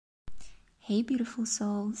Hey beautiful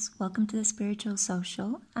souls, welcome to the Spiritual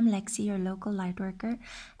Social. I'm Lexi, your local lightworker,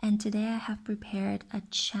 and today I have prepared a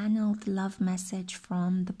channeled love message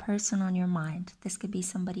from the person on your mind. This could be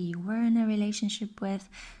somebody you were in a relationship with,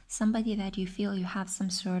 somebody that you feel you have some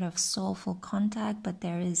sort of soulful contact but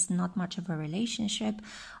there is not much of a relationship,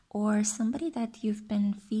 or somebody that you've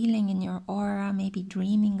been feeling in your aura, maybe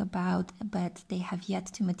dreaming about, but they have yet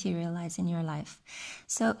to materialize in your life.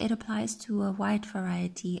 So it applies to a wide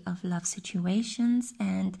variety of love situations,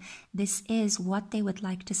 and this is what they would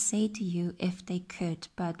like to say to you if they could,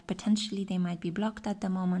 but potentially they might be blocked at the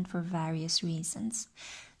moment for various reasons.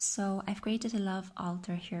 So I've created a love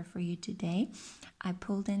altar here for you today. I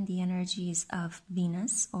pulled in the energies of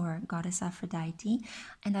Venus, or Goddess Aphrodite,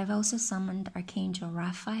 and I've also summoned Archangel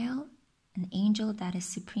Raphael, an angel that is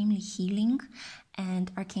supremely healing,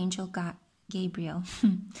 and Archangel Gabriel.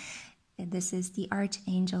 This is the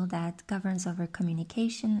archangel that governs over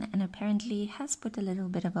communication and apparently has put a little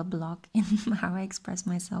bit of a block in how I express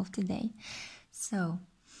myself today. So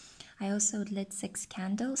I also lit 6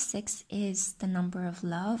 candles. 6 is the number of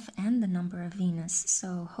love and the number of Venus.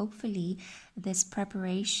 So hopefully this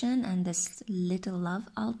preparation and this little love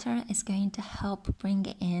altar is going to help bring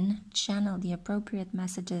in, channel the appropriate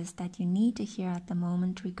messages that you need to hear at the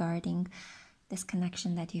moment regarding this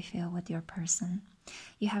connection that you feel with your person.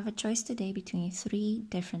 You have a choice today between 3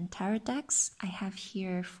 different tarot decks. I have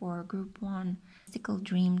here for group 1, Mystical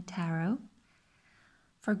Dream Tarot.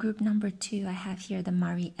 For group number 2, I have here the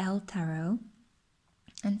Marielle Tarot.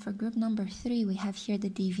 And for group number 3, we have here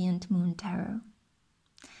the Deviant Moon Tarot.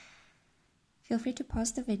 Feel free to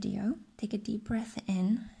pause the video, take a deep breath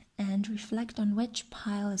in, and reflect on which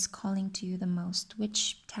pile is calling to you the most,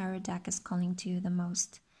 which tarot deck is calling to you the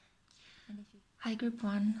most. Hi group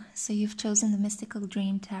 1, so you've chosen the Mystical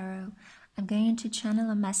Dream Tarot. I'm going to channel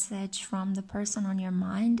a message from the person on your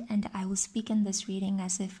mind, and I will speak in this reading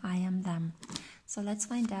as if I am them. So let's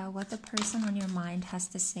find out what the person on your mind has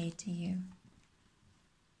to say to you.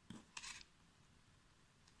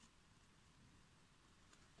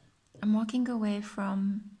 I'm walking away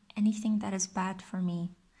from anything that is bad for me.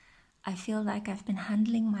 I feel like I've been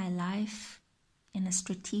handling my life in a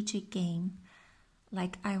strategic game,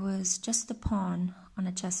 like I was just a pawn on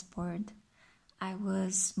a chessboard. I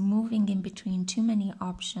was moving in between too many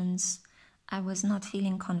options. I was not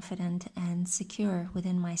feeling confident and secure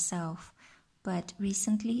within myself. But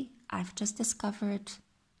recently, I've just discovered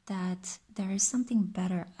that there is something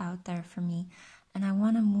better out there for me, and I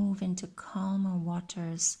want to move into calmer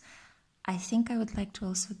waters. I think I would like to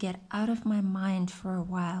also get out of my mind for a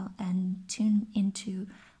while and tune into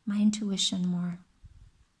my intuition more.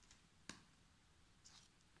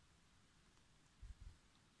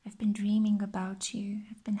 I've been dreaming about you.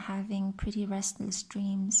 I've been having pretty restless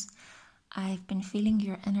dreams. I've been feeling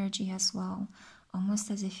your energy as well,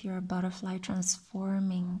 almost as if you're a butterfly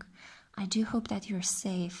transforming. I do hope that you're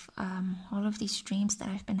safe. All of these dreams that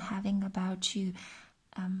I've been having about you,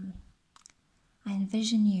 I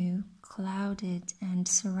envision you clouded and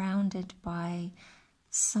surrounded by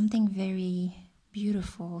something very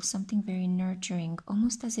beautiful, something very nurturing,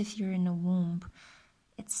 almost as if you're in a womb.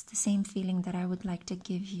 It's the same feeling that I would like to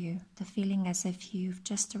give you, the feeling as if you've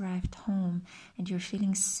just arrived home and you're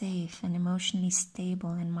feeling safe and emotionally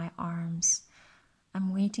stable in my arms.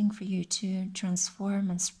 I'm waiting for you to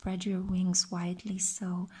transform and spread your wings widely,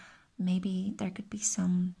 so maybe there could be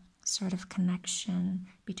some sort of connection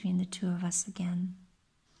between the two of us again.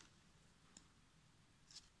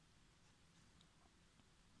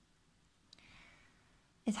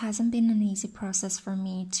 It hasn't been an easy process for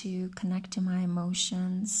me to connect to my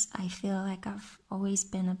emotions. I feel like I've always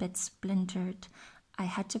been a bit splintered. I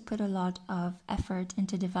had to put a lot of effort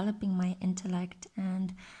into developing my intellect,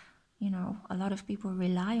 and a lot of people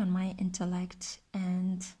rely on my intellect,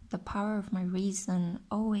 and the power of my reason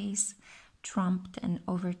always trumped and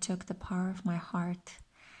overtook the power of my heart.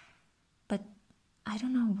 But I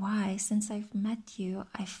don't know why, since I've met you,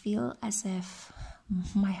 I feel as if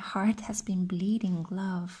my heart has been bleeding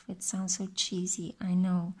love. It sounds so cheesy, I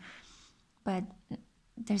know, but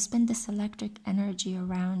there's been this electric energy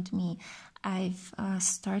around me. I've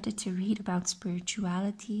started to read about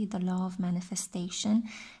spirituality, the law of manifestation,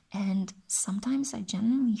 and sometimes I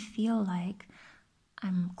genuinely feel like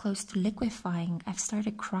I'm close to liquefying. I've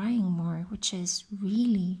started crying more, which is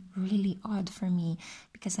really, really odd for me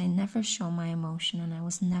because I never show my emotion and I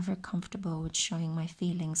was never comfortable with showing my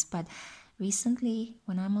feelings. But recently,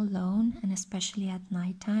 when I'm alone, and especially at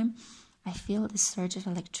nighttime, I feel this surge of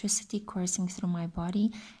electricity coursing through my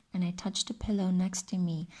body, and I touch the pillow next to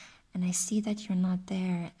me and I see that you're not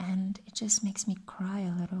there, and it just makes me cry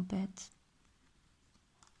a little bit.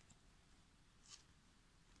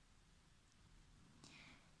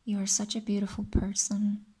 You are such a beautiful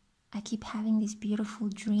person. I keep having these beautiful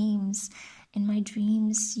dreams. In my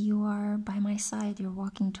dreams, you are by my side. You're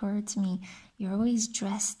walking towards me. You're always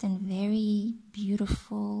dressed in very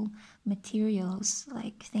beautiful materials,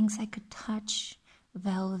 like things I could touch.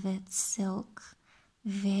 Velvet, silk,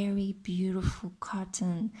 very beautiful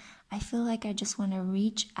cotton. I feel like I just want to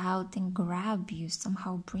reach out and grab you,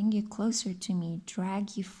 somehow bring you closer to me,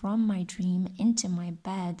 drag you from my dream into my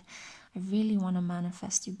bed. I really want to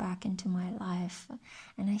manifest you back into my life.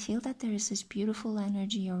 And I feel that there is this beautiful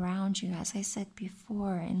energy around you. As I said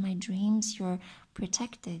before, in my dreams, you're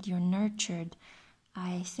protected, you're nurtured.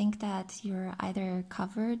 I think that you're either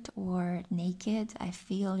covered or naked. I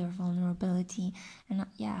feel your vulnerability. And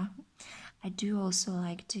yeah, I do also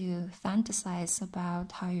like to fantasize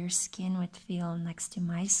about how your skin would feel next to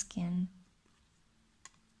my skin.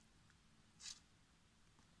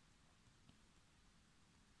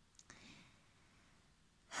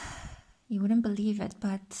 You wouldn't believe it,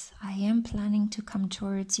 but I am planning to come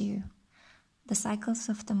towards you. The cycles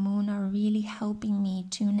of the moon are really helping me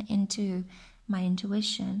tune into my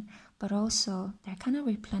intuition, but also they're kind of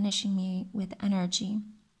replenishing me with energy.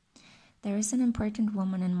 There is an important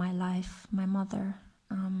woman in my life, my mother,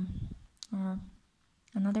 or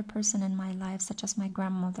another person in my life, such as my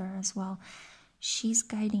grandmother as well. She's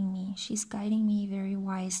guiding me. She's guiding me very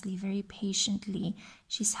wisely, very patiently.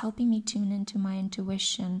 She's helping me tune into my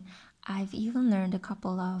intuition. I've even learned a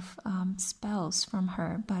couple of spells from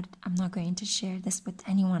her, but I'm not going to share this with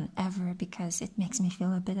anyone ever because it makes me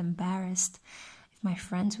feel a bit embarrassed. If my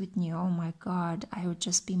friends would know, oh my God, I would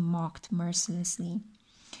just be mocked mercilessly.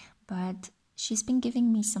 But she's been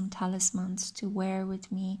giving me some talismans to wear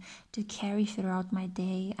with me, to carry throughout my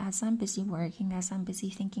day as I'm busy working, as I'm busy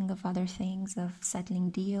thinking of other things, of settling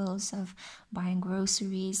deals, of buying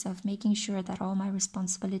groceries, of making sure that all my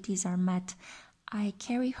responsibilities are met. I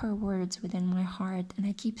carry her words within my heart, and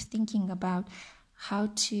I keep thinking about how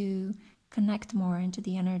to connect more into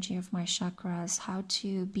the energy of my chakras, how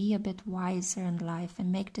to be a bit wiser in life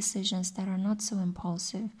and make decisions that are not so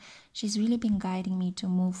impulsive. She's really been guiding me to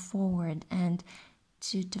move forward and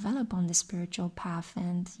to develop on the spiritual path.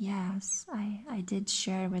 And yes, I did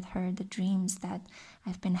share with her the dreams that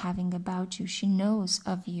I've been having about you. She knows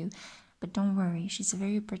of you. But don't worry, she's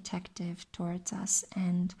very protective towards us,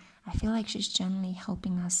 and I feel like she's generally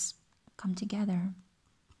helping us come together.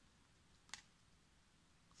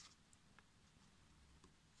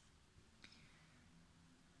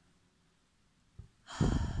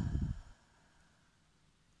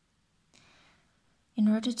 In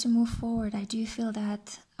order to move forward, I do feel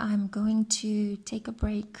that I'm going to take a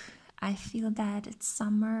break. I feel that it's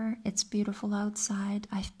summer, it's beautiful outside.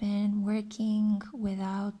 I've been working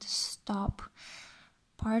without stop.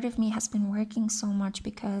 Part of me has been working so much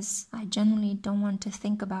because I generally don't want to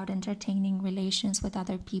think about entertaining relations with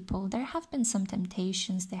other people. There have been some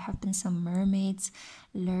temptations, there have been some mermaids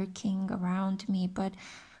lurking around me, but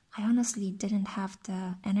I honestly didn't have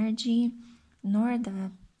the energy nor the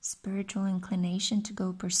spiritual inclination to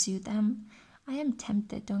go pursue them. I am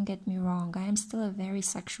tempted, don't get me wrong. I am still a very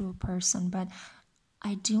sexual person, but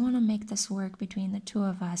I do want to make this work between the two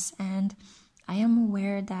of us, and I am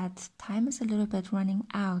aware that time is a little bit running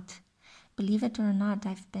out. Believe it or not,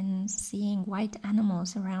 I've been seeing white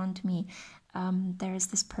animals around me. There's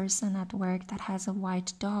this person at work that has a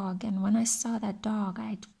white dog, and when I saw that dog,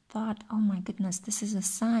 I thought, oh my goodness, this is a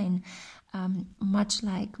sign. Much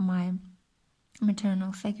like my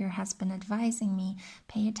maternal figure has been advising me,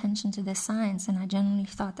 pay attention to the signs, and I generally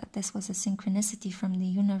thought that this was a synchronicity from the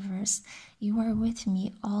universe. You are with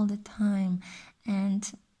me all the time,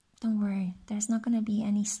 and don't worry, there's not going to be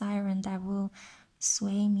any siren that will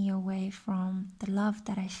sway me away from the love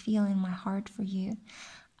that I feel in my heart for you.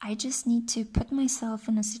 I just need to put myself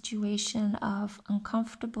in a situation of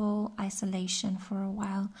uncomfortable isolation for a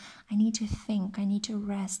while. I need to think, I need to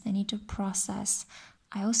rest, I need to process.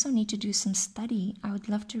 I also need to do some study. I would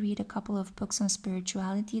love to read a couple of books on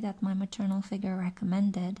spirituality that my maternal figure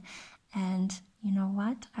recommended. And you know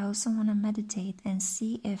what? I also want to meditate and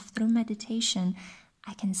see if through meditation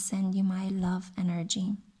I can send you my love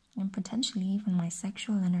energy and potentially even my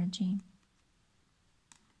sexual energy.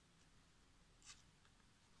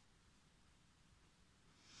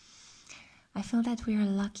 I feel that we are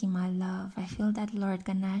lucky, my love. I feel that Lord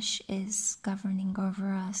Ganesh is governing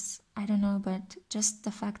over us. I don't know, but just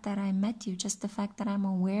the fact that I met you, just the fact that I'm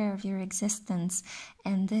aware of your existence,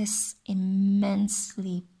 and this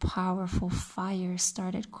immensely powerful fire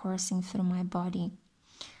started coursing through my body.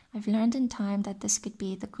 I've learned in time that this could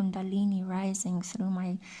be the Kundalini rising through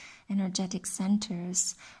my energetic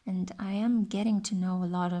centers, and I am getting to know a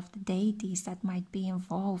lot of the deities that might be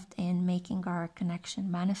involved in making our connection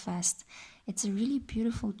manifest. It's a really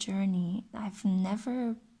beautiful journey. I've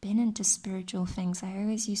never been into spiritual things. I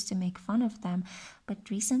always used to make fun of them, but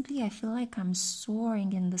recently I feel like I'm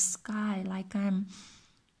soaring in the sky, like I'm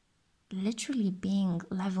literally being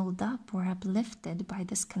leveled up or uplifted by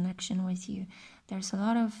this connection with you. There's a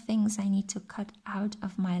lot of things I need to cut out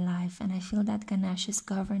of my life, and I feel that Ganesh is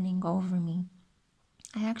governing over me.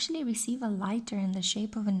 I actually receive a lighter in the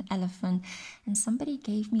shape of an elephant, and somebody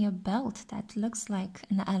gave me a belt that looks like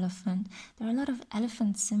an elephant. There are a lot of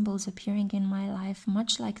elephant symbols appearing in my life,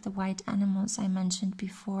 much like the white animals I mentioned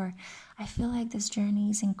before. I feel like this journey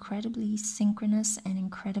is incredibly synchronous and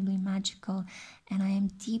incredibly magical, and I am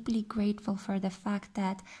deeply grateful for the fact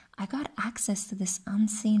that I got access to this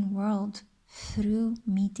unseen world through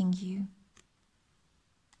meeting you.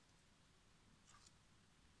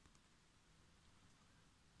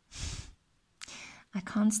 I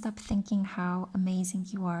can't stop thinking how amazing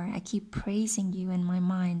you are. I keep praising you in my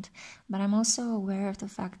mind, but I'm also aware of the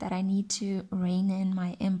fact that I need to rein in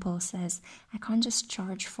my impulses. I can't just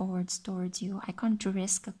charge forwards towards you. I can't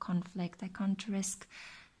risk a conflict. I can't risk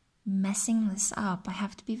messing this up. I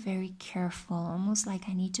have to be very careful, almost like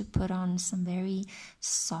I need to put on some very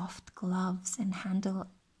soft gloves and handle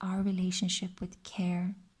our relationship with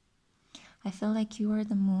care. I feel like you are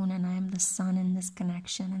the moon and I am the sun in this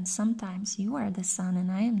connection, and sometimes you are the sun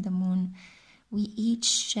and I am the moon. We each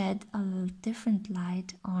shed a different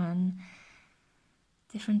light on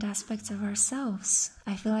different aspects of ourselves.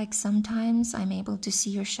 I feel like sometimes I'm able to see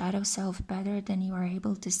your shadow self better than you are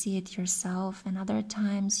able to see it yourself, and other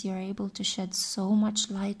times you're able to shed so much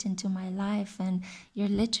light into my life and you're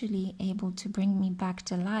literally able to bring me back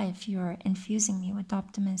to life. You're infusing me with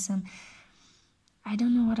optimism. I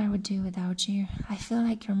don't know what I would do without you. I feel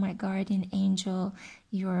like you're my guardian angel,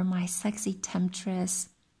 you're my sexy temptress,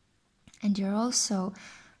 and you're also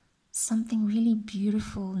something really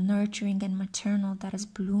beautiful, nurturing and maternal that is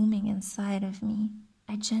blooming inside of me.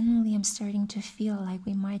 I genuinely am starting to feel like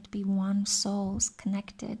we might be one souls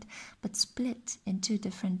connected, but split in two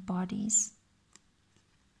different bodies.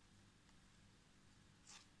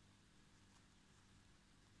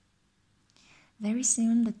 Very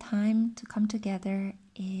soon, the time to come together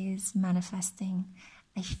is manifesting.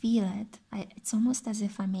 I feel it. It's almost as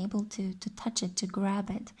if I'm able to touch it, to grab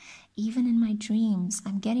it. Even in my dreams,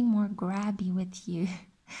 I'm getting more grabby with you.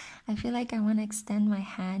 I feel like I want to extend my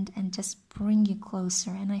hand and just bring you closer,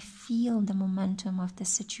 and I feel the momentum of the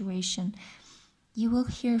situation. You will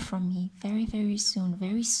hear from me very, very soon.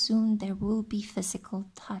 Very soon, there will be physical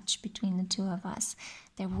touch between the two of us.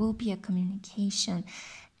 There will be a communication.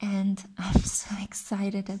 And I'm so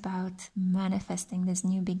excited about manifesting this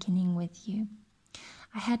new beginning with you.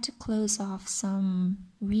 I had to close off some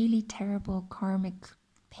really terrible karmic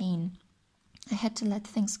pain. I had to let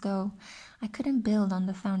things go. I couldn't build on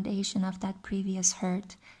the foundation of that previous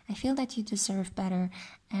hurt. I feel that you deserve better,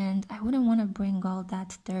 and I wouldn't want to bring all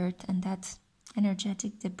that dirt and that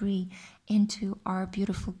energetic debris into our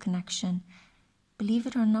beautiful connection. Believe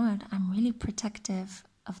it or not, I'm really protective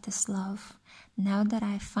of this love. Now that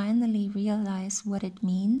I finally realize what it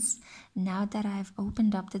means, now that I've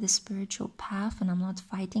opened up to the spiritual path and I'm not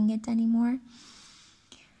fighting it anymore,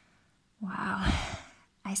 wow,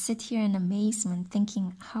 I sit here in amazement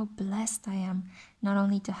thinking how blessed I am, not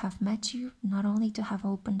only to have met you, not only to have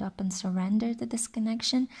opened up and surrendered to this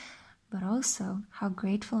connection, but also how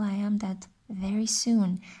grateful I am that very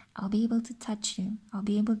soon I'll be able to touch you, I'll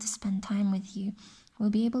be able to spend time with you. We'll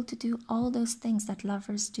be able to do all those things that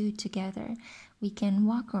lovers do together. We can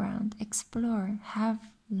walk around, explore, have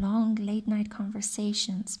long late-night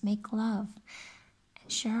conversations, make love,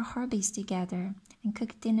 and share hobbies together, and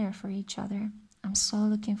cook dinner for each other. I'm so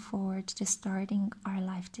looking forward to starting our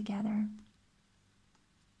life together.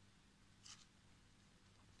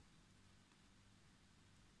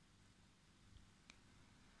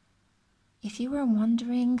 If you were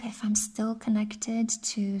wondering if I'm still connected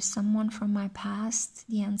to someone from my past,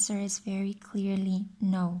 the answer is very clearly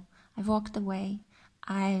no. I've walked away.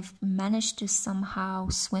 I've managed to somehow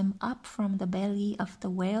swim up from the belly of the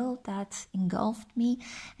whale that engulfed me,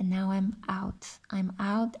 and now I'm out. I'm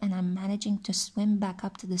out and I'm managing to swim back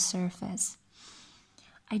up to the surface.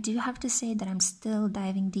 I do have to say that I'm still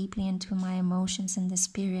diving deeply into my emotions in this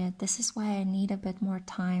period. This is why I need a bit more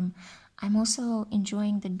time. I'm also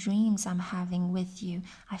enjoying the dreams I'm having with you.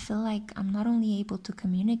 I feel like I'm not only able to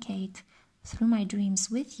communicate through my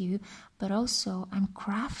dreams with you, but also I'm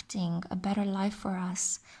crafting a better life for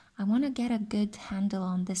us. I want to get a good handle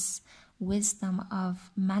on this wisdom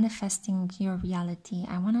of manifesting your reality.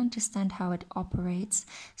 I want to understand how it operates.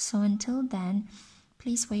 So until then,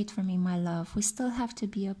 please wait for me, my love. We still have to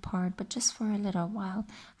be apart, but just for a little while.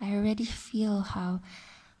 I already feel how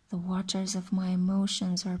the waters of my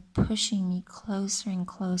emotions are pushing me closer and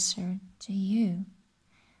closer to you.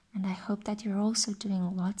 And I hope that you're also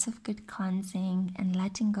doing lots of good cleansing and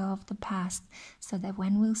letting go of the past, so that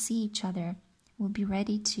when we'll see each other, we'll be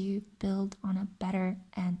ready to build on a better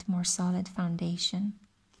and more solid foundation.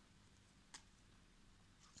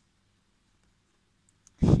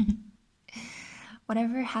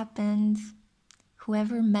 Whatever happened,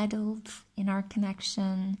 whoever meddled in our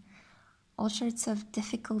connection, all sorts of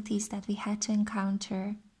difficulties that we had to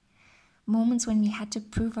encounter, moments when we had to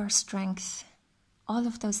prove our strength, all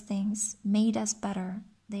of those things made us better.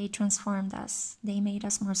 They transformed us. They made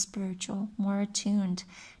us more spiritual, more attuned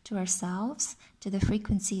to ourselves, to the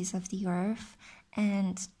frequencies of the earth,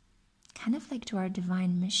 and kind of like to our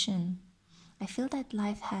divine mission. I feel that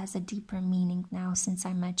life has a deeper meaning now since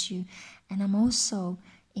I met you, and I'm also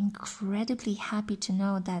incredibly happy to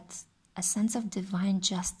know that a sense of divine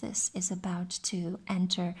justice is about to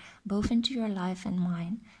enter both into your life and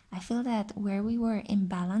mine. I feel that where we were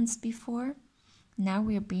imbalanced before, now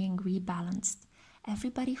we're being rebalanced.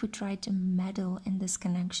 Everybody who tried to meddle in this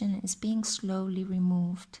connection is being slowly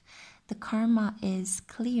removed. The karma is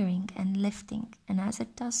clearing and lifting, and as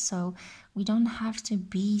it does so, we don't have to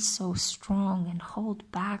be so strong and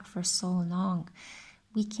hold back for so long.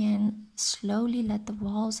 We can slowly let the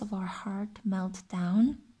walls of our heart melt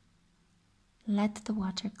down. Let the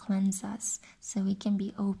water cleanse us so we can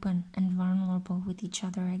be open and vulnerable with each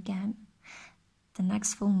other again. The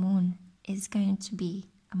next full moon is going to be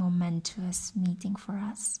a momentous meeting for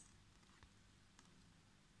us.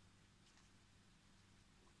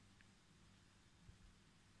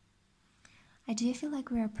 I do feel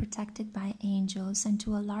like we are protected by angels, and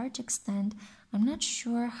to a large extent, I'm not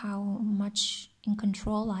sure how much in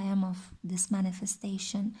control I am of this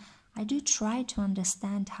manifestation. I do try to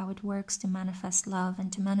understand how it works to manifest love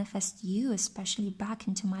and to manifest you, especially back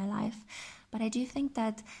into my life. But I do think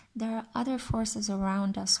that there are other forces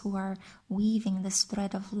around us who are weaving this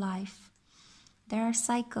thread of life. There are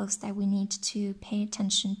cycles that we need to pay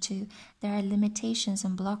attention to. There are limitations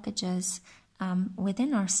and blockages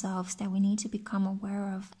within ourselves that we need to become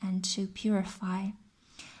aware of and to purify.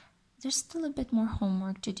 There's still a bit more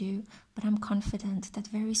homework to do, but I'm confident that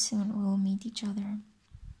very soon we will meet each other.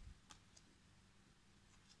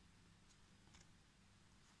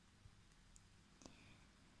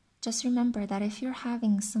 Just remember that if you're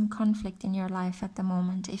having some conflict in your life at the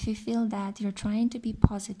moment, if you feel that you're trying to be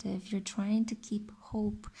positive, you're trying to keep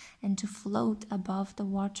hope and to float above the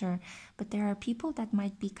water, but there are people that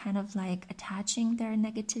might be kind of like attaching their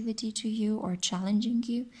negativity to you or challenging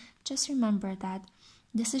you, just remember that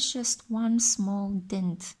this is just one small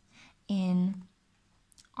dent in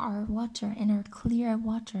our water, in our clear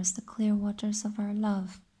waters, the clear waters of our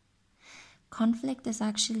love. Conflict is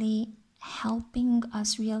actually helping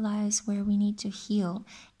us realize where we need to heal.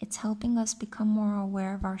 It's helping us become more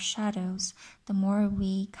aware of our shadows. The more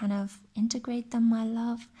we kind of integrate them, my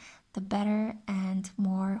love, the better and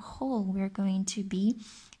more whole we're going to be,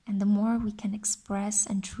 and the more we can express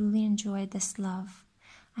and truly enjoy this love.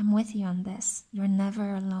 I'm with you on this. You're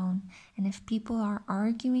never alone. And if people are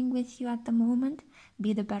arguing with you at the moment,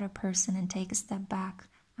 be the better person and take a step back.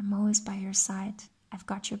 I'm always by your side. I've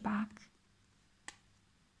got your back.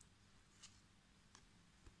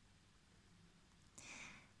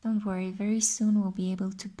 Don't worry, very soon we'll be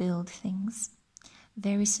able to build things.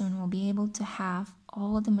 Very soon we'll be able to have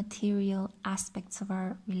all the material aspects of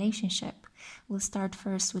our relationship. We'll start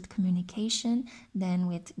first with communication, then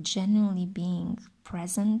with genuinely being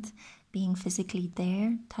present, being physically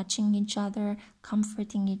there, touching each other,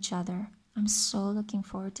 comforting each other. I'm so looking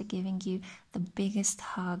forward to giving you the biggest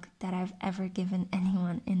hug that I've ever given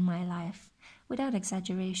anyone in my life. Without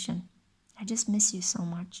exaggeration. I just miss you so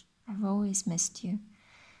much. I've always missed you.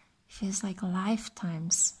 Feels like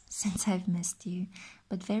lifetimes since I've missed you,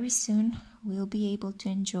 but very soon we'll be able to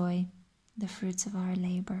enjoy the fruits of our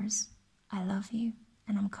labors. I love you,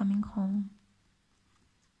 and I'm coming home.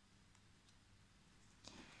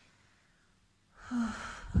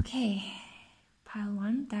 Okay, pile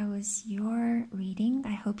 1, that was your reading.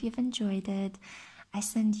 I hope you've enjoyed it. I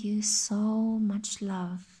send you so much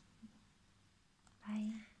love.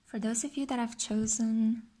 Bye. For those of you that have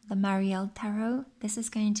chosen the Marielle Tarot, this is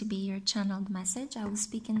going to be your channeled message. I will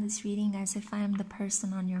speak in this reading as if I am the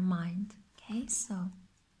person on your mind. Okay, so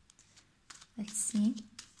let's see.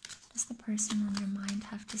 What does the person on your mind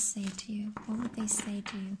have to say to you? What would they say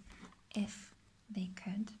to you if they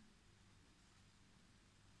could?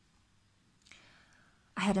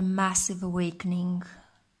 I had a massive awakening.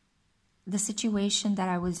 The situation that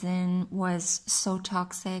I was in was so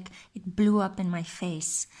toxic. It blew up in my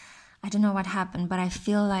face. I don't know what happened, but I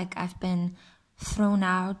feel like I've been thrown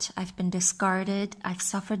out. I've been discarded. I've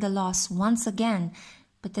suffered the loss once again.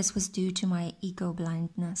 But this was due to my ego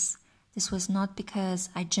blindness. This was not because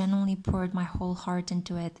I genuinely poured my whole heart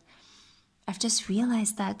into it. I've just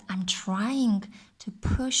realized that I'm trying to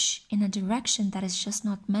push in a direction that is just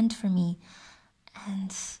not meant for me.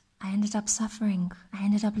 And I ended up suffering. I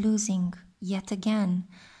ended up losing yet again.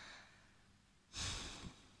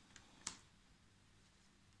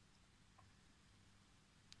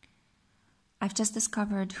 I've just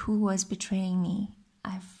discovered who was betraying me.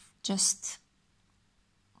 I'm just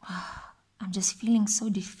feeling so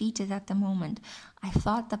defeated at the moment. I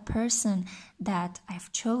thought the person that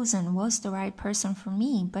I've chosen was the right person for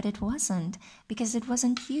me, but it wasn't, because it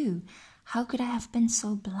wasn't you. How could I have been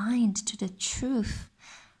so blind to the truth?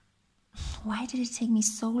 Why did it take me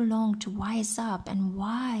so long to wise up? And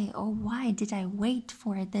why, oh why did I wait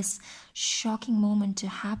for this shocking moment to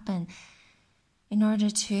happen in order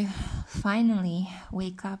to finally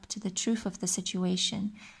wake up to the truth of the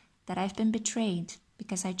situation, that I've been betrayed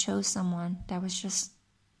because I chose someone that was just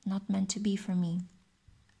not meant to be for me.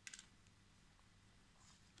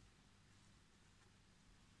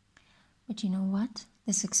 But you know what?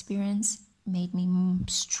 This experience made me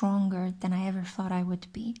stronger than I ever thought I would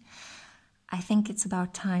be. I think it's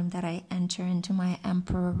about time that I enter into my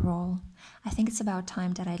emperor role. I think it's about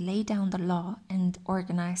time that I lay down the law and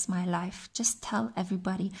organize my life. Just tell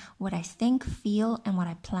everybody what I think, feel, and what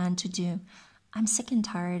I plan to do. I'm sick and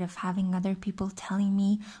tired of having other people telling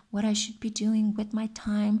me what I should be doing with my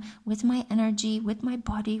time, with my energy, with my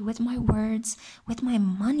body, with my words, with my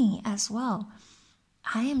money as well.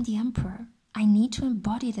 I am the emperor. I need to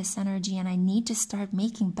embody this energy, and I need to start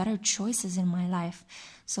making better choices in my life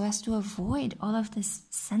so as to avoid all of this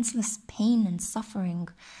senseless pain and suffering.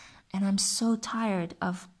 And I'm so tired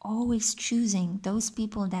of always choosing those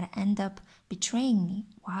people that end up betraying me.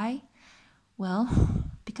 Why? Well,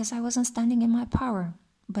 because I wasn't standing in my power.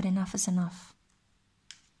 But enough is enough.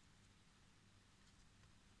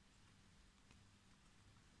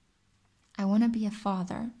 I want to be a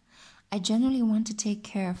father. I genuinely want to take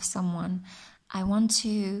care of someone. I want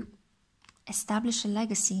to establish a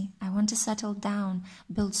legacy. I want to settle down,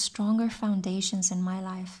 build stronger foundations in my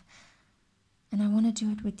life. And I want to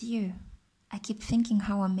do it with you. I keep thinking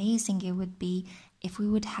how amazing it would be if we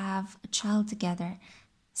would have a child together.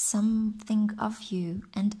 Something of you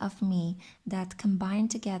and of me that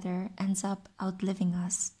combined together ends up outliving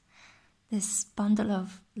us. This bundle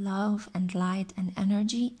of love and light and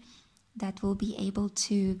energy that will be able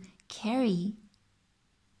to carry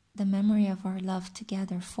the memory of our love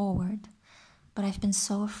together forward. But I've been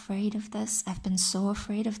so afraid of this. I've been so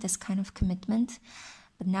afraid of this kind of commitment.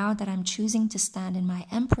 But now that I'm choosing to stand in my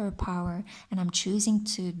emperor power, and I'm choosing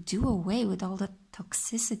to do away with all the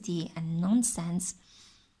toxicity and nonsense,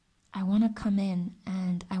 I want to come in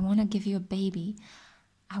and I want to give you a baby.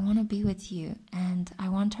 I want to be with you, and I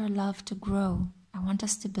want our love to grow. I want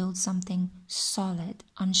us to build something solid,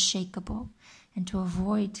 unshakable, and to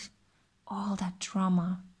avoid all that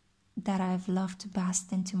drama that I've loved to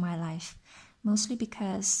bask into my life, mostly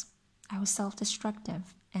because I was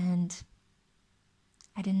self-destructive and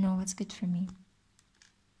I didn't know what's good for me.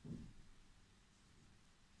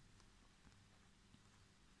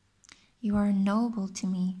 You are noble to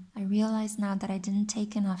me. I realize now that I didn't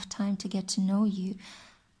take enough time to get to know you.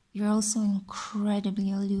 You're also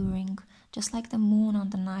incredibly alluring, just like the moon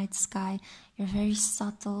on the night sky. You're very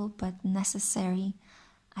subtle but necessary.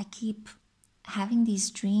 I keep having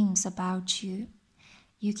these dreams about you.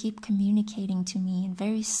 You keep communicating to me in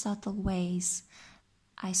very subtle ways.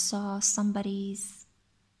 I saw somebody's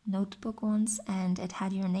notebook once and it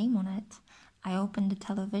had your name on it. I opened the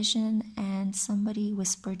television and somebody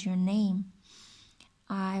whispered your name.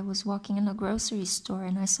 I was walking in a grocery store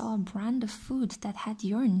and I saw a brand of food that had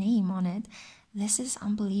your name on it. This is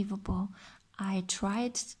unbelievable. I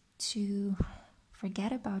tried to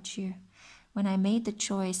forget about you. When I made the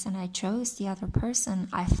choice and I chose the other person,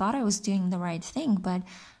 I thought I was doing the right thing, but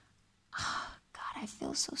God, I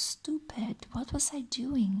feel so stupid. What was I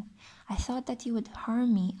doing? I thought that you would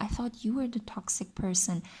harm me. I thought you were the toxic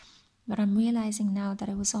person. But I'm realizing now that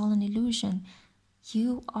it was all an illusion.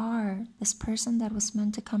 You are this person that was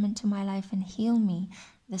meant to come into my life and heal me,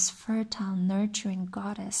 this fertile, nurturing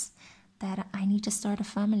goddess that I need to start a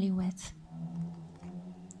family with.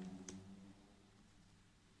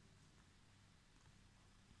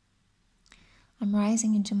 I'm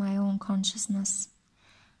rising into my own consciousness.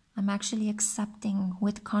 I'm actually accepting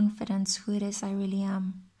with confidence who it is I really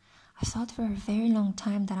am. I thought for a very long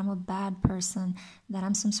time that I'm a bad person, that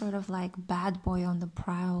I'm some sort of like bad boy on the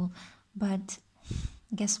prowl, but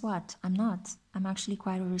guess what? I'm not. I'm actually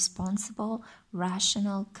quite a responsible,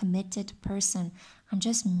 rational, committed person. I'm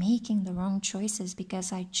just making the wrong choices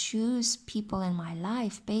because I choose people in my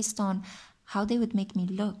life based on how they would make me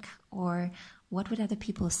look or what would other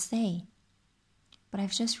people say. But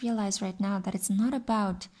I've just realized right now that it's not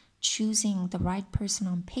about choosing the right person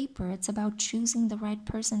on paper. It's about choosing the right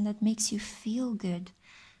person that makes you feel good.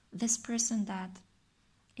 This person that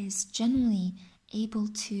is genuinely able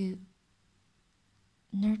to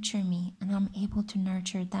nurture me and I'm able to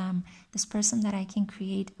nurture them. This person that I can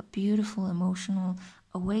create a beautiful emotional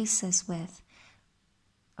oasis with.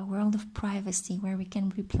 A world of privacy where we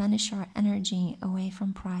can replenish our energy away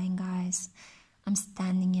from prying eyes. I'm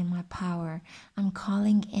standing in my power. I'm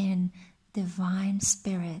calling in divine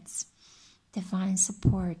spirits, divine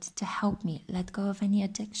support to help me let go of any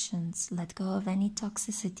addictions, let go of any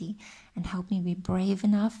toxicity, and help me be brave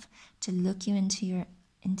enough to look you into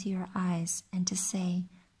your eyes and to say,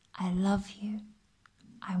 I love you.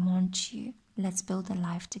 I want you. Let's build a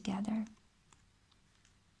life together.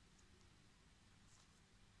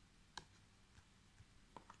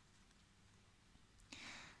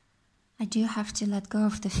 I do have to let go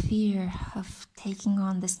of the fear of taking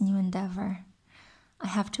on this new endeavor. I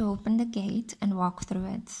have to open the gate and walk through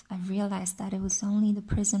it. I realized that it was only the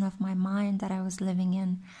prison of my mind that I was living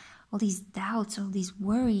in. All these doubts, all these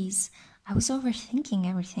worries. I was overthinking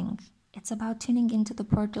everything. It's about tuning into the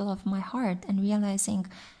portal of my heart and realizing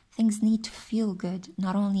things need to feel good,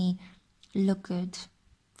 not only look good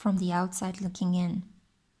from the outside looking in.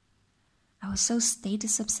 I was so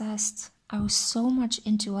status obsessed. I was so much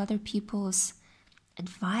into other people's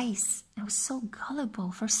advice. I was so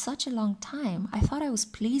gullible for such a long time. I thought I was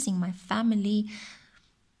pleasing my family.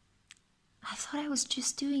 I thought I was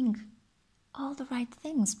just doing all the right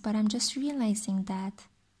things, but I'm just realizing that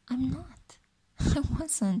I'm not. I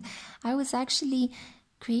wasn't. I was actually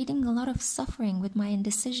creating a lot of suffering with my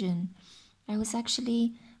indecision. I was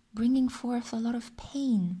actually bringing forth a lot of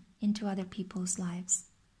pain into other people's lives.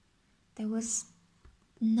 There was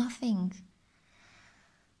nothing.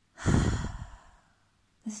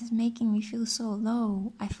 This is making me feel so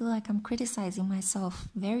low. I feel like I'm criticizing myself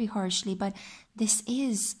very harshly, but this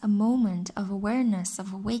is a moment of awareness,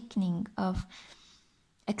 of awakening, of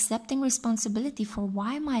accepting responsibility for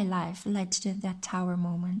why my life led to that tower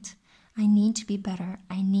moment. I need to be better.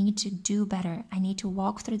 I need to do better. I need to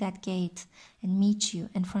walk through that gate and meet you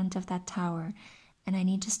in front of that tower. And I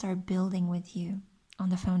need to start building with you on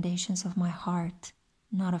the foundations of my heart,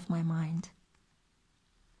 not of my mind.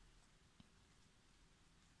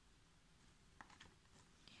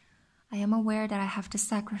 I am aware that I have to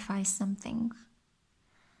sacrifice something.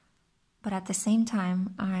 But at the same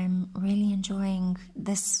time, I'm really enjoying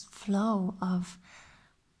this flow of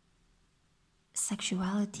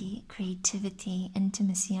sexuality, creativity,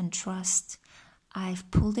 intimacy, and trust. I've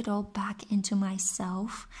pulled it all back into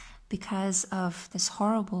myself because of this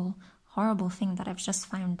horrible, horrible thing that I've just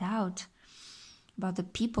found out about the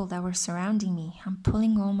people that were surrounding me. I'm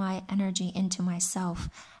pulling all my energy into myself,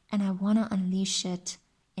 and I want to unleash it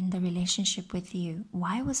in the relationship with you.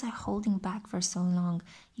 Why was I holding back for so long?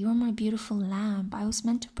 You are my beautiful lamb. I was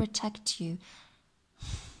meant to protect you.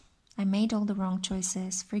 I made all the wrong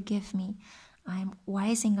choices. Forgive me. I'm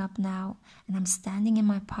wising up now, and I'm standing in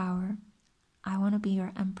my power. I want to be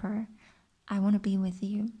your emperor. I want to be with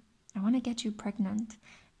you. I want to get you pregnant,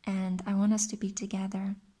 and I want us to be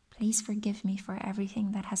together. Please forgive me for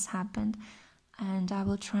everything that has happened, and I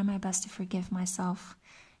will try my best to forgive myself.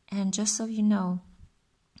 And just so you know,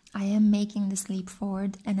 I am making this leap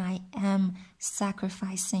forward, and I am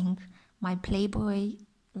sacrificing my playboy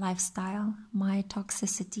lifestyle, my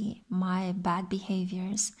toxicity, my bad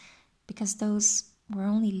behaviors, because those were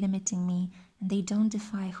only limiting me, and they don't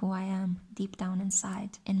define who I am deep down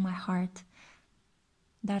inside, in my heart.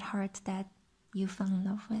 That heart that you fell in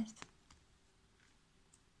love with.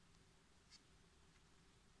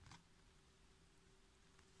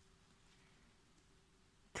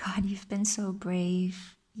 God, you've been so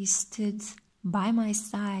brave. You stood by my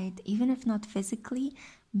side, even if not physically,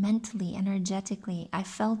 mentally, energetically. I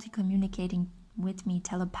felt you communicating with me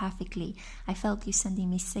telepathically. I felt you sending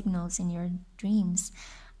me signals in your dreams.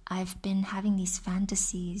 I've been having these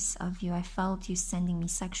fantasies of you. I felt you sending me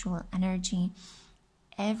sexual energy.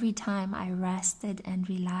 Every time I rested and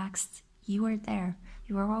relaxed, you were there.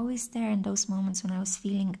 You were always there in those moments when I was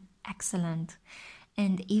feeling excellent.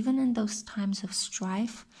 And even in those times of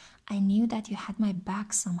strife, I knew that you had my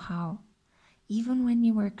back somehow. even when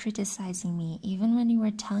you were criticizing me, even when you were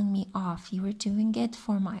telling me off, you were doing it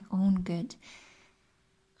for my own good.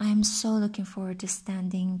 I am so looking forward to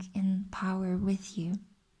standing in power with you.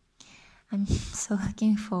 I'm so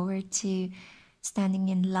looking forward to standing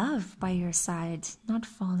in love by your side, not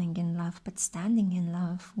falling in love, but standing in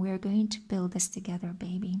love. We're going to build this together,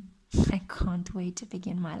 baby. I can't wait to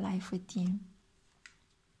begin my life with you.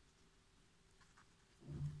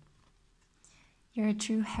 You're a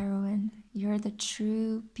true heroine. You're the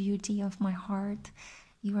true beauty of my heart.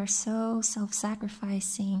 You are so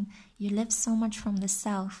self-sacrificing. You live so much from the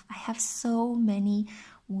self. I have so many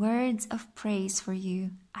words of praise for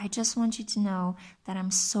you. I just want you to know that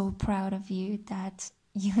I'm so proud of you, that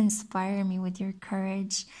you inspire me with your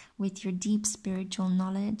courage, with your deep spiritual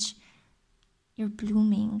knowledge. You're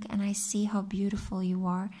blooming, and I see how beautiful you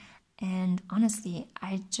are. And honestly,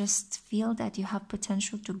 I just feel that you have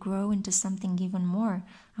potential to grow into something even more.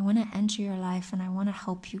 I want to enter your life and I want to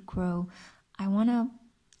help you grow. I want to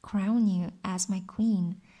crown you as my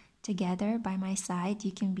queen. Together, by my side,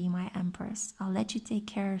 you can be my empress. I'll let you take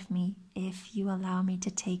care of me if you allow me to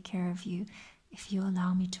take care of you, if you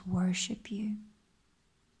allow me to worship you.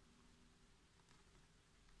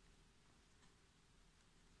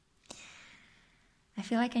 I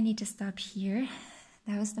feel like I need to stop here.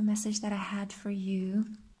 That was the message that I had for you,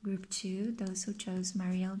 Group 2, those who chose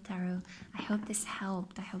Mariel Tarot. I hope this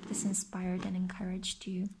helped. I hope this inspired and encouraged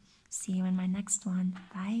you. See you in my next one.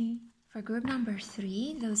 Bye. For group number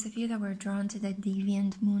 3, those of you that were drawn to the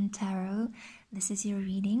Deviant Moon Tarot, this is your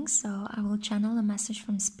reading. So I will channel a message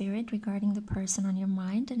from Spirit regarding the person on your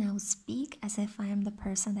mind, and I will speak as if I am the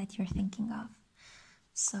person that you're thinking of.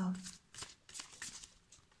 So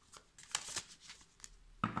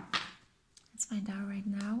let's find out right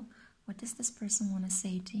now, what does this person want to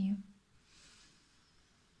say to you?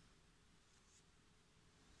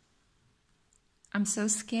 I'm so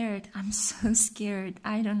scared. I'm so scared.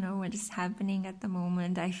 I don't know what is happening at the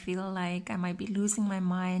moment. I feel like I might be losing my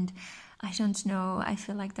mind. I don't know. I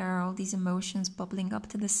feel like there are all these emotions bubbling up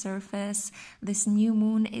to the surface. This new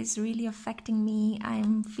moon is really affecting me.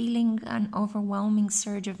 I'm feeling an overwhelming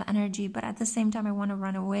surge of energy, but at the same time, I want to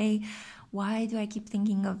run away. Why do I keep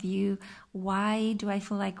thinking of you? Why do I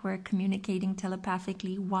feel like we're communicating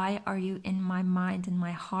telepathically? Why are you in my mind and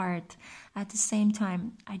my heart? At the same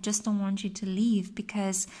time, I just don't want you to leave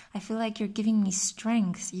because I feel like you're giving me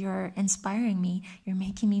strength. You're inspiring me. You're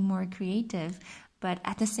making me more creative. But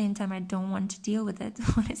at the same time, I don't want to deal with it.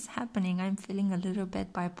 What is happening? I'm feeling a little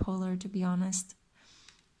bit bipolar, to be honest.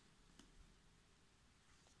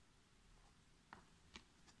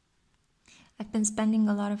 I've been spending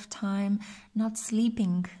a lot of time not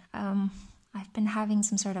sleeping. I've been having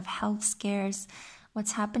some sort of health scares.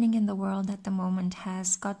 What's happening in the world at the moment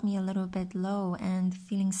has got me a little bit low and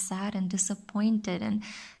feeling sad and disappointed and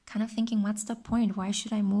kind of thinking, what's the point? Why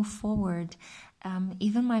should I move forward?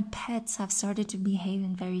 Even my pets have started to behave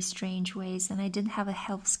in very strange ways, and I did have a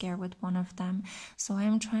health scare with one of them. So I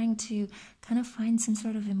am trying to kind of find some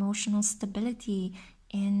sort of emotional stability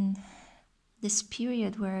in this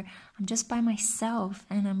period where I'm just by myself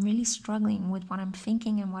and I'm really struggling with what I'm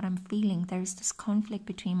thinking and what I'm feeling. There's this conflict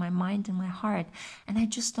between my mind and my heart, and I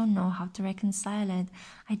just don't know how to reconcile it.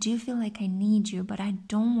 I do feel like I need you, but I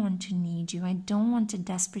don't want to need you. I don't want to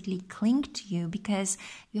desperately cling to you because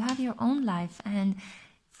you have your own life, and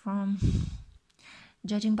from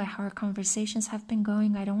judging by how our conversations have been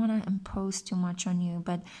going, I don't want to impose too much on you,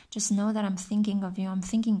 but just know that I'm thinking of you. I'm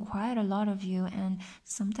thinking quite a lot of you, and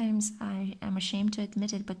sometimes I am ashamed to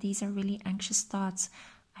admit it, but these are really anxious thoughts.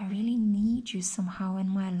 I really need you somehow in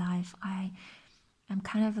my life. I'm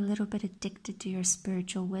kind of a little bit addicted to your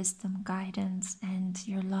spiritual wisdom, guidance, and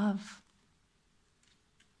your love.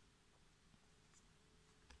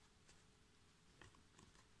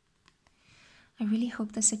 I really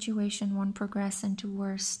hope the situation won't progress into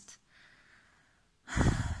worst.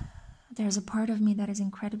 There's a part of me that is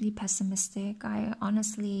incredibly pessimistic. I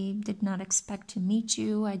honestly did not expect to meet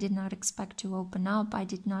you. I did not expect to open up. I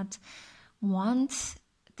did not want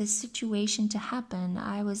this situation to happen.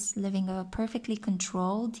 I was living a perfectly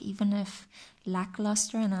controlled, even if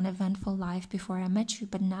lackluster and uneventful life before I met you.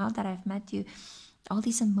 But now that I've met you, all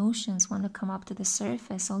these emotions want to come up to the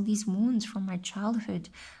surface, all these wounds from my childhood.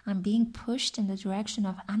 I'm being pushed in the direction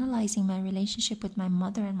of analyzing my relationship with my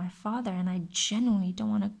mother and my father, and I genuinely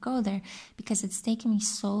don't want to go there because it's taken me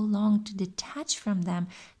so long to detach from them,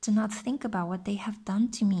 to not think about what they have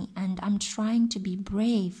done to me. And I'm trying to be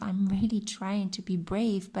brave. I'm really trying to be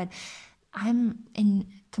brave, but I'm in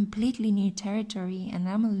completely new territory and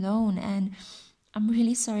I'm alone, and I'm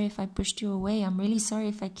really sorry if I pushed you away. I'm really sorry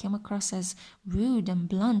if I came across as rude and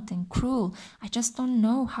blunt and cruel. I just don't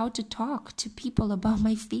know how to talk to people about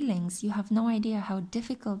my feelings. You have no idea how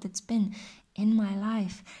difficult it's been in my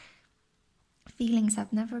life. Feelings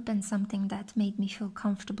have never been something that made me feel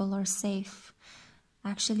comfortable or safe.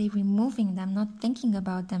 Actually, removing them, not thinking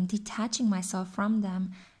about them, detaching myself from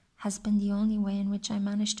them has been the only way in which I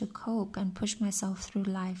managed to cope and push myself through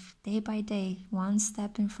life, day by day, one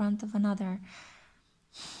step in front of another.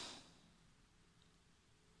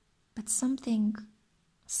 But something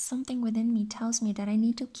within me tells me that I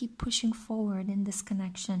need to keep pushing forward in this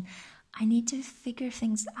connection. I need to figure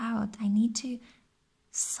things out. I need to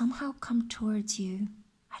somehow come towards you.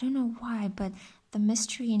 I don't know why, but the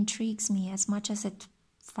mystery intrigues me as much as it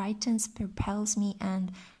frightens, propels me,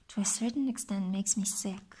 and to a certain extent makes me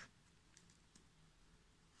sick.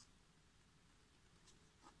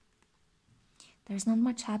 There's not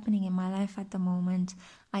much happening in my life at the moment.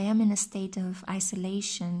 I am in a state of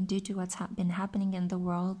isolation due to what's been happening in the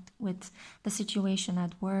world with the situation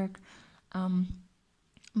at work.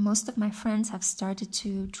 Most of my friends have started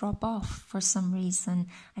to drop off for some reason.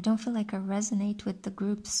 I don't feel like I resonate with the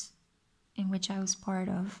groups in which I was part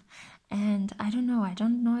of. And I don't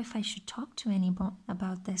know if I should talk to anyone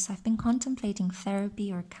about this. I've been contemplating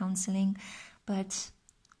therapy or counseling, but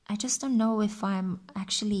I just don't know if I'm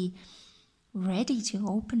actually ready to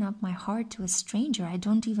open up my heart to a stranger. I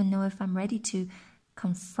don't even know if I'm ready to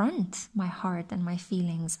confront my heart and my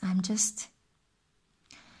feelings. I'm just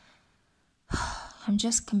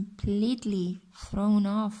completely thrown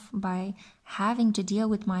off by having to deal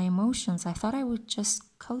with my emotions. I thought I would just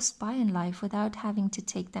coast by in life without having to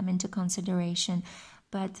take them into consideration.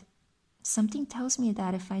 But something tells me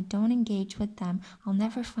that if I don't engage with them, I'll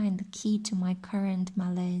never find the key to my current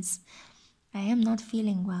malaise. I am not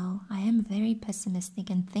feeling well. I am very pessimistic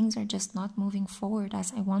and things are just not moving forward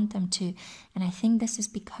as I want them to. And I think this is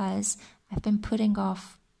because I've been putting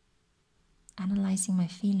off analyzing my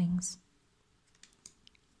feelings.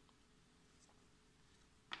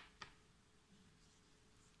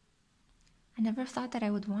 I never thought that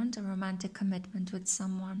I would want a romantic commitment with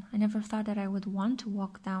someone. I never thought that I would want to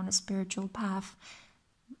walk down a spiritual path.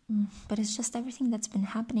 But it's just everything that's been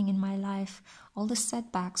happening in my life, all the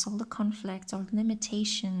setbacks, all the conflicts, all the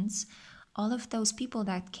limitations, all of those people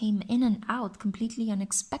that came in and out completely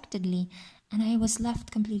unexpectedly, and I was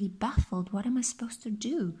left completely baffled. What am I supposed to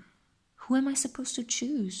do? Who am I supposed to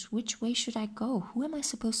choose? Which way should I go? Who am I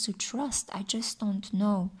supposed to trust? I just don't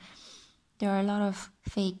know. There are a lot of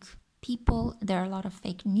fake people, there are a lot of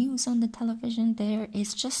fake news on the television, there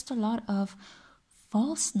is just a lot of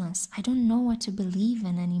falseness. I don't know what to believe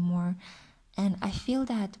in anymore. And I feel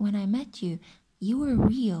that when I met you, you were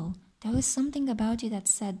real. There was something about you that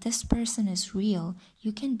said, this person is real.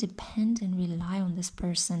 You can depend and rely on this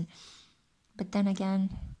person. But then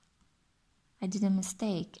again, I did a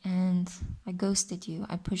mistake and I ghosted you.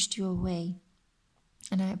 I pushed you away.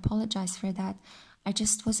 And I apologize for that. I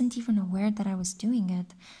just wasn't even aware that I was doing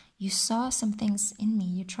it. You saw some things in me.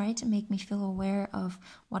 You tried to make me feel aware of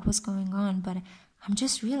what was going on, but I'm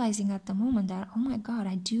just realizing at the moment that, oh my God,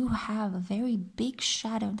 I do have a very big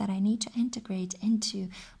shadow that I need to integrate into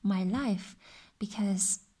my life,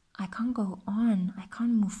 because I can't go on. I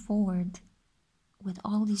can't move forward with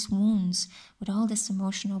all these wounds, with all this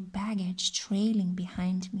emotional baggage trailing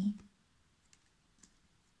behind me.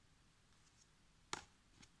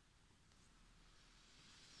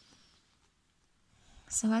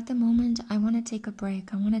 So at the moment, I want to take a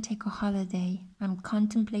break. I want to take a holiday. I'm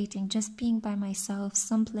contemplating just being by myself,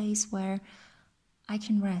 someplace where I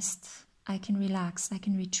can rest, I can relax, I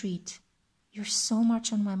can retreat. You're so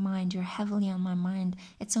much on my mind. You're heavily on my mind.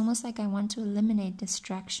 It's almost like I want to eliminate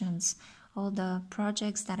distractions. All the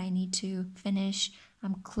projects that I need to finish,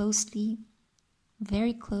 I'm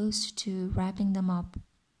very close to wrapping them up.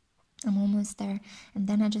 I'm almost there. And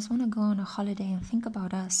then I just want to go on a holiday and think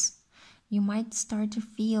about us. You might start to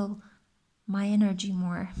feel my energy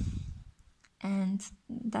more. And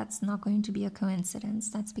that's not going to be a coincidence.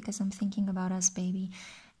 That's because I'm thinking about us, baby.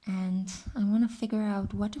 And I want to figure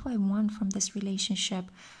out, what do I want from this relationship?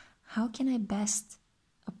 How can I best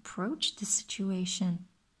approach this situation?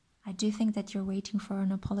 I do think that you're waiting for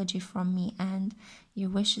an apology from me, and your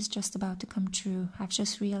wish is just about to come true. I've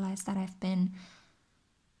just realized that I've been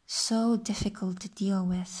so difficult to deal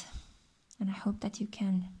with. And I hope that you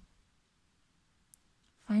can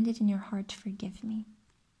find it in your heart to forgive me.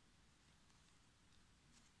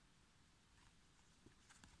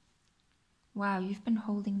 Wow, you've been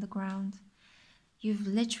holding the ground. You've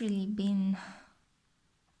literally been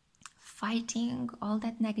fighting all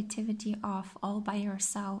that negativity off all by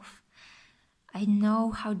yourself. I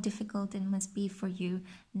know how difficult it must be for you.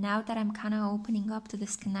 Now that I'm kind of opening up to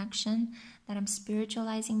this connection, that I'm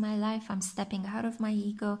spiritualizing my life, I'm stepping out of my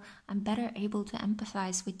ego, I'm better able to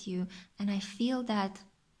empathize with you. And I feel that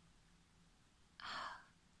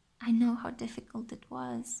I know how difficult it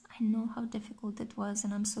was. I know how difficult it was,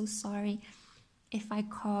 and I'm so sorry if I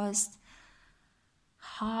caused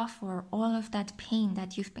half or all of that pain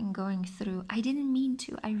that you've been going through. I didn't mean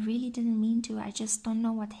to. I really didn't mean to. I just don't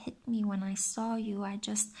know what hit me when I saw you. I'm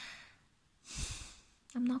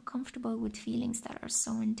not comfortable with feelings that are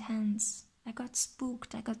so intense. I got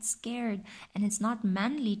spooked. I got scared. And it's not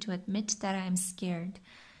manly to admit that I'm scared.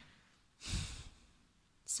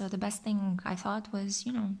 So the best thing I thought was,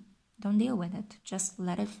 don't deal with it. Just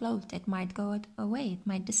let it float. It might go away. It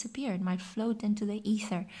might disappear. It might float into the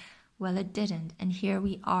ether. Well, it didn't. And here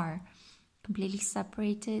we are, completely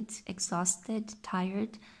separated, exhausted,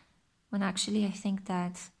 tired, when actually I think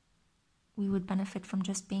that we would benefit from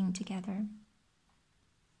just being together.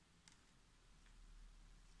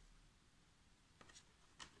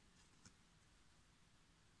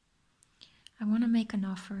 I want to make an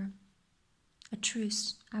offer, a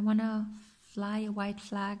truce. I want to fly a white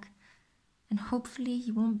flag, and hopefully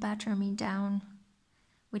you won't batter me down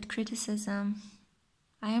with criticism.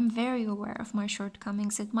 I am very aware of my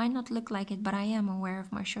shortcomings. It might not look like it, but I am aware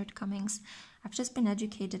of my shortcomings. I've just been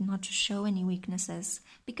educated not to show any weaknesses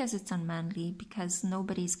because it's unmanly, because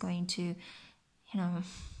nobody's going to,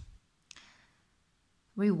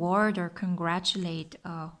 reward or congratulate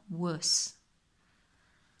a wuss.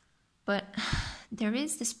 But there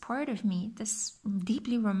is this part of me, this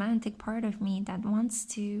deeply romantic part of me that wants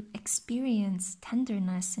to experience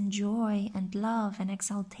tenderness and joy and love and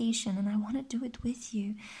exaltation, and I want to do it with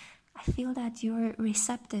you. I feel that you're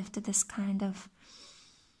receptive to this kind of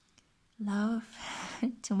love,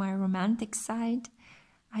 to my romantic side.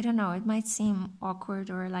 I don't know, it might seem awkward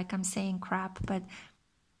or like I'm saying crap, but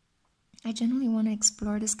I genuinely want to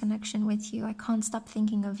explore this connection with you. I can't stop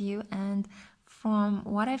thinking of you, and from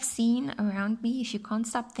what I've seen around me, if you can't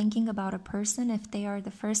stop thinking about a person, if they are the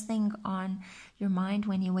first thing on your mind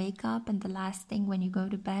when you wake up and the last thing when you go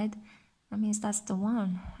to bed, that means that's the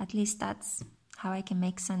one. At least that's how I can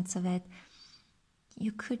make sense of it.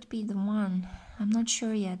 You could be the one. I'm not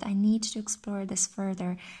sure yet. I need to explore this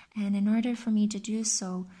further. And in order for me to do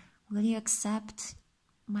so, will you accept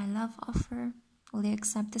my love offer? Will you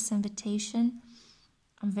accept this invitation?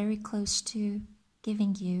 I'm very close to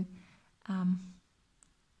giving you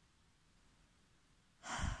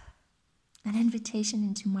an invitation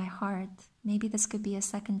into my heart. Maybe this could be a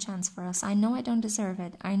second chance for us. I know I don't deserve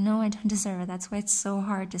it. I know I don't deserve it. That's why it's so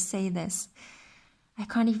hard to say this. I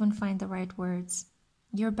can't even find the right words.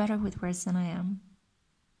 You're better with words than I am.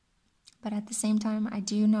 But at the same time, I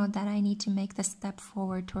do know that I need to make the step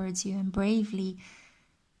forward towards you and bravely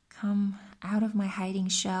come out of my hiding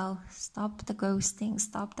shell, stop the ghosting,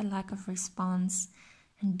 stop the lack of response,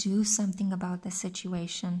 and do something about the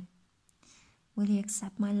situation. Will you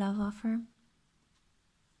accept my love offer?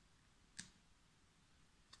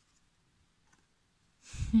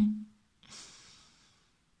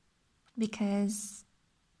 Because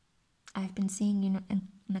I've been seeing you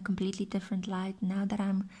in a completely different light now that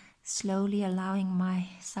I'm slowly allowing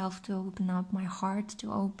myself to open up, my heart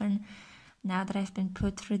to open. Now that I've been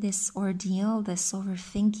put through this ordeal, this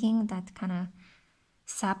overthinking that kind of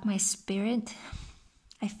sapped my spirit,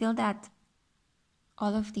 I feel that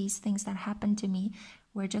all of these things that happened to me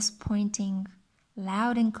were just pointing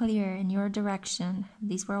loud and clear in your direction.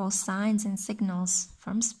 These were all signs and signals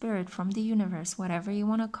from spirit, from the universe, whatever you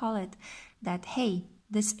want to call it, that, hey,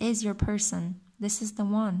 this is your person. This is the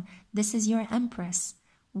one. This is your empress.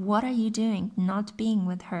 What are you doing not being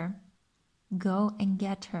with her? Go and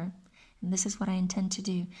get her. And this is what I intend to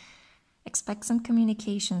do. Expect some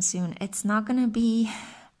communication soon. It's not going to be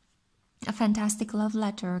a fantastic love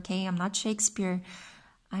letter, okay? I'm not Shakespeare.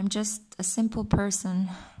 I'm just a simple person.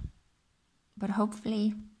 But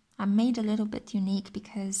hopefully I'm made a little bit unique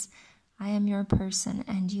because I am your person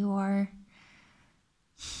and you are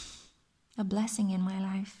a blessing in my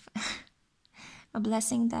life. A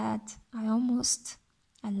blessing that I almost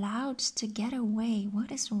allowed to get away.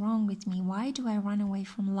 What is wrong with me? Why do I run away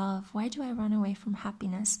from love? Why do I run away from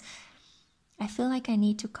happiness? I feel like I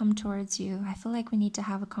need to come towards you. I feel like we need to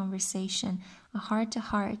have a conversation, a heart to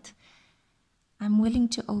heart. I'm willing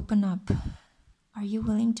to open up. Are you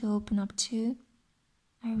willing to open up too?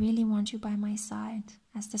 I really want you by my side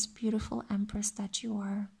as this beautiful empress that you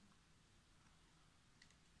are.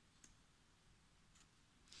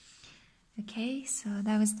 Okay, so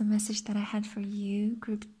that was the message that I had for you,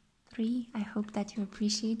 group 3. I hope that you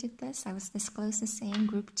appreciated this. I was this close to saying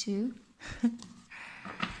group 2.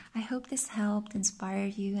 I hope this helped,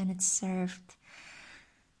 inspired you, and it served.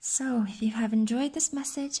 So, if you have enjoyed this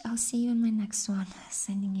message, I'll see you in my next one.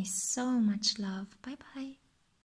 Sending you so much love. Bye bye.